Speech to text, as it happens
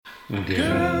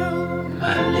Girl,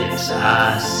 my lips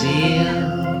are sealed.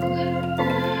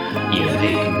 You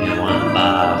make me want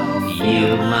barf.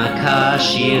 Yield my car,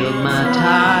 shield my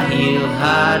tie, heel,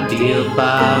 high deal,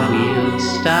 bar wheel,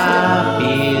 stop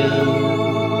you.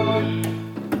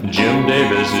 Jim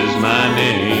Davis is my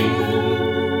name.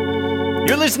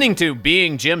 You're listening to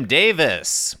Being Jim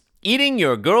Davis, eating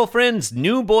your girlfriend's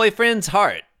new boyfriend's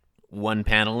heart, one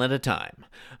panel at a time.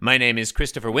 My name is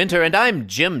Christopher Winter, and I'm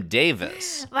Jim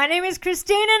Davis. My name is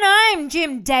Christine, and I'm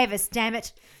Jim Davis, damn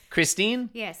it.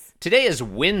 Christine? Yes. Today is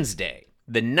Wednesday,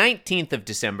 the 19th of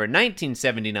December,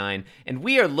 1979, and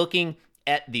we are looking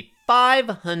at the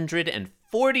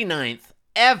 549th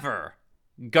ever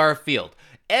Garfield,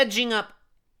 edging up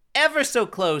ever so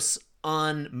close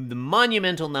on the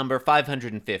monumental number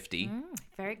 550.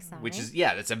 Very exciting. Which is,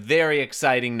 that's a very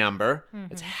exciting number.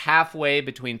 Mm-hmm. It's halfway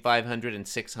between 500 and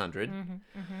 600.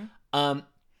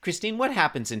 Christine, what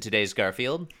happens in today's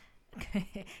Garfield?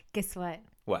 Guess what?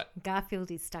 What?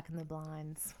 Garfield is stuck in the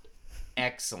blinds.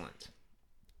 Excellent.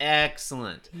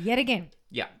 Yet again.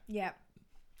 Yeah. Yep.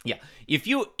 Yeah. If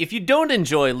you don't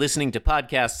enjoy listening to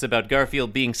podcasts about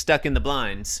Garfield being stuck in the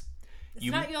blinds, it's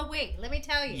not your week, let me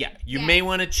tell you. Yeah, you may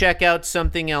want to check out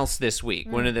something else this week.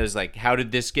 One of those, like, How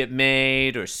Did This Get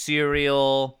Made? Or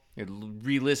Serial.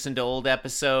 Re-listen to old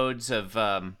episodes of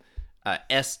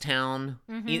S-Town.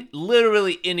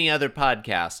 Literally any other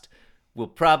podcast will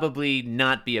probably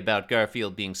not be about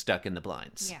Garfield being stuck in the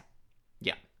blinds.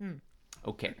 Yeah.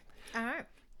 Okay. All right.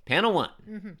 Panel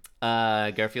 1.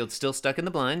 Garfield's still stuck in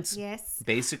the blinds. Yes.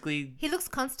 Basically. He looks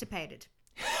constipated.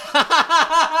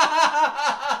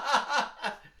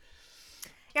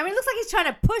 I mean, it looks like he's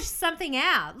trying to push something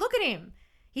out. Look at him.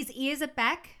 His ears are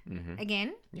back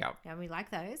again. Yep. Yeah, we like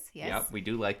those. Yes. Yep, we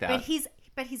do like that.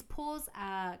 But his paws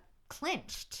are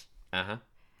clenched. Uh-huh.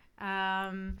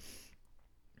 Yeah.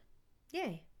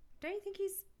 Don't you think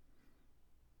he's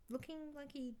looking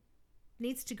like he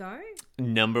needs to go?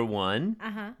 Number 1.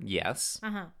 Uh-huh. Yes.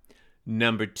 Uh-huh.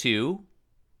 Number 2.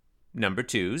 Number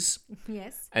 2s.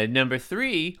 Yes. And number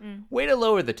 3, way to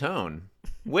lower the tone.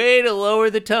 Way to lower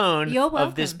the tone You're welcome.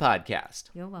 of this podcast.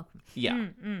 You're welcome. Yeah.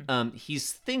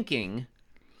 He's thinking,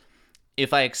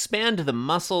 if I expand the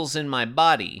muscles in my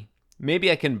body,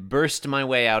 maybe I can burst my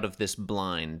way out of this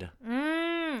blind.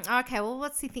 Okay, well,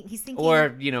 what's he think? He's thinking...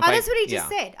 Or, that's what he just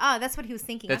said. Oh, that's what he was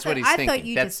thinking. That's what he's thinking. I thought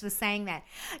you just were saying that.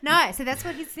 No, so that's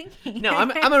what he's thinking. No,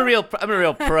 I'm a real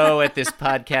pro at this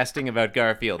podcasting about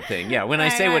Garfield thing. Yeah, when I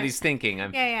say what he's thinking,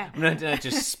 I'm not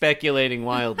just speculating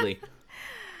wildly.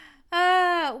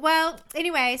 Well,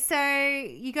 anyway, so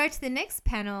you go to the next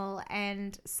panel,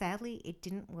 and sadly, it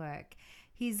didn't work.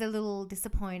 He's a little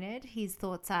disappointed. His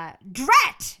thoughts are,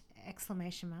 "Drat!"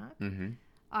 exclamation mark.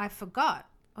 I forgot.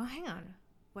 Oh, hang on.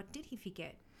 What did he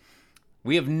forget?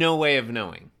 We have no way of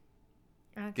knowing.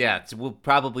 Okay. Yeah, we'll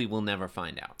never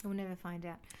find out. We'll never find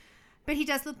out. But he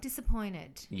does look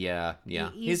disappointed. Yeah.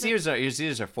 His ears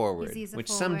are forward, which forward.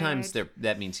 Sometimes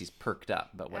that means he's perked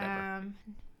up, but whatever.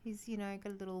 He's got a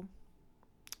little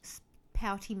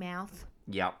pouty mouth.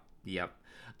 Yep.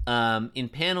 In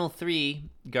panel 3,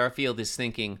 Garfield is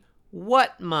thinking,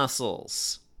 "What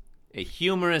muscles?" A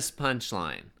humorous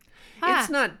punchline.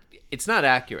 It's not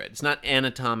accurate. It's not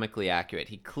anatomically accurate.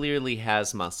 He clearly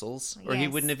has muscles, or he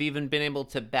wouldn't have even been able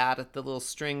to bat at the little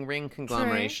string ring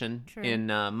conglomeration in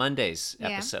Monday's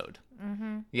episode.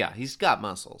 Yeah, he's got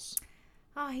muscles.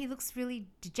 Oh, he looks really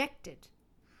dejected.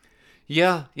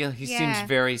 Yeah, he seems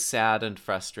very sad and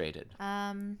frustrated.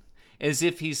 As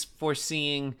if he's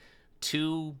foreseeing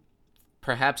 2,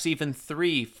 perhaps even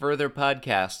 3 further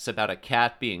podcasts about a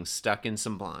cat being stuck in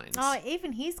some blinds. Oh,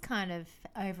 even he's kind of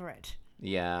over it.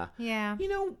 Yeah. Yeah.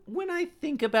 When I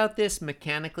think about this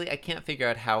mechanically, I can't figure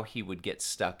out how he would get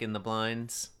stuck in the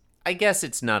blinds. I guess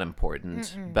it's not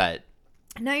important, but...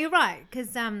 No, you're right,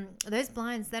 because those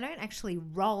blinds, they don't actually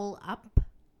roll up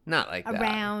not like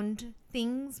around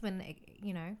things when,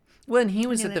 When he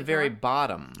was at the very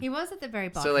bottom. He was at the very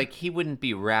bottom. So, he wouldn't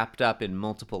be wrapped up in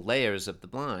multiple layers of the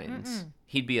blinds.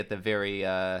 He'd be at the very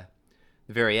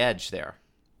edge there.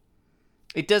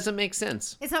 It doesn't make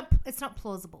sense. It's not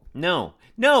plausible. No,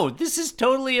 this is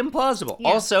totally implausible. Yeah.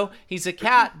 Also, he's a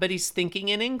cat, but he's thinking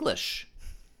in English.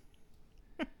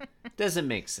 Doesn't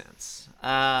make sense.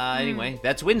 Anyway,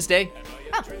 that's Wednesday.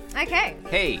 Oh, okay.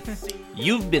 Hey,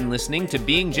 you've been listening to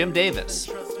Being Jim Davis.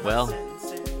 Well,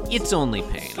 it's only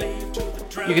pain.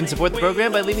 You can support the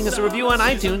program by leaving us a review on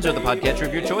iTunes or the podcatcher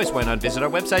of your choice. Why not visit our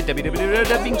website,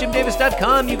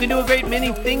 www.beingjimdavis.com? You can do a great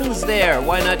many things there.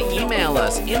 Why not email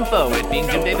us,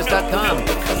 info@beingjimdavis.com?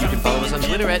 You can follow us on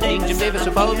Twitter @beingjimdavis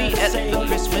or follow me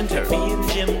 @thechriswinter.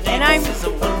 And I'm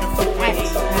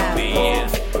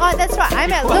Oh, that's right.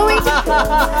 I'm at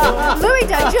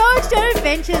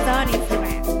Louis.George.Adventures on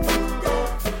Instagram.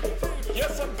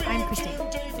 I'm Christine.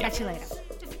 Catch you later.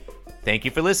 Thank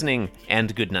you for listening,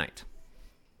 and good night.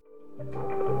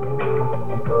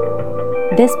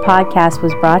 This podcast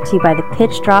was brought to you by the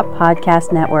Pitch Drop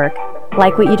Podcast Network.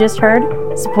 Like what you just heard?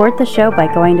 Support the show by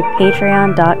going to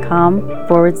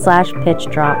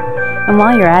patreon.com/pitchdrop. And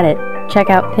while you're at it, check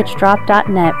out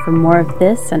pitchdrop.net for more of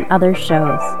this and other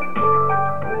shows.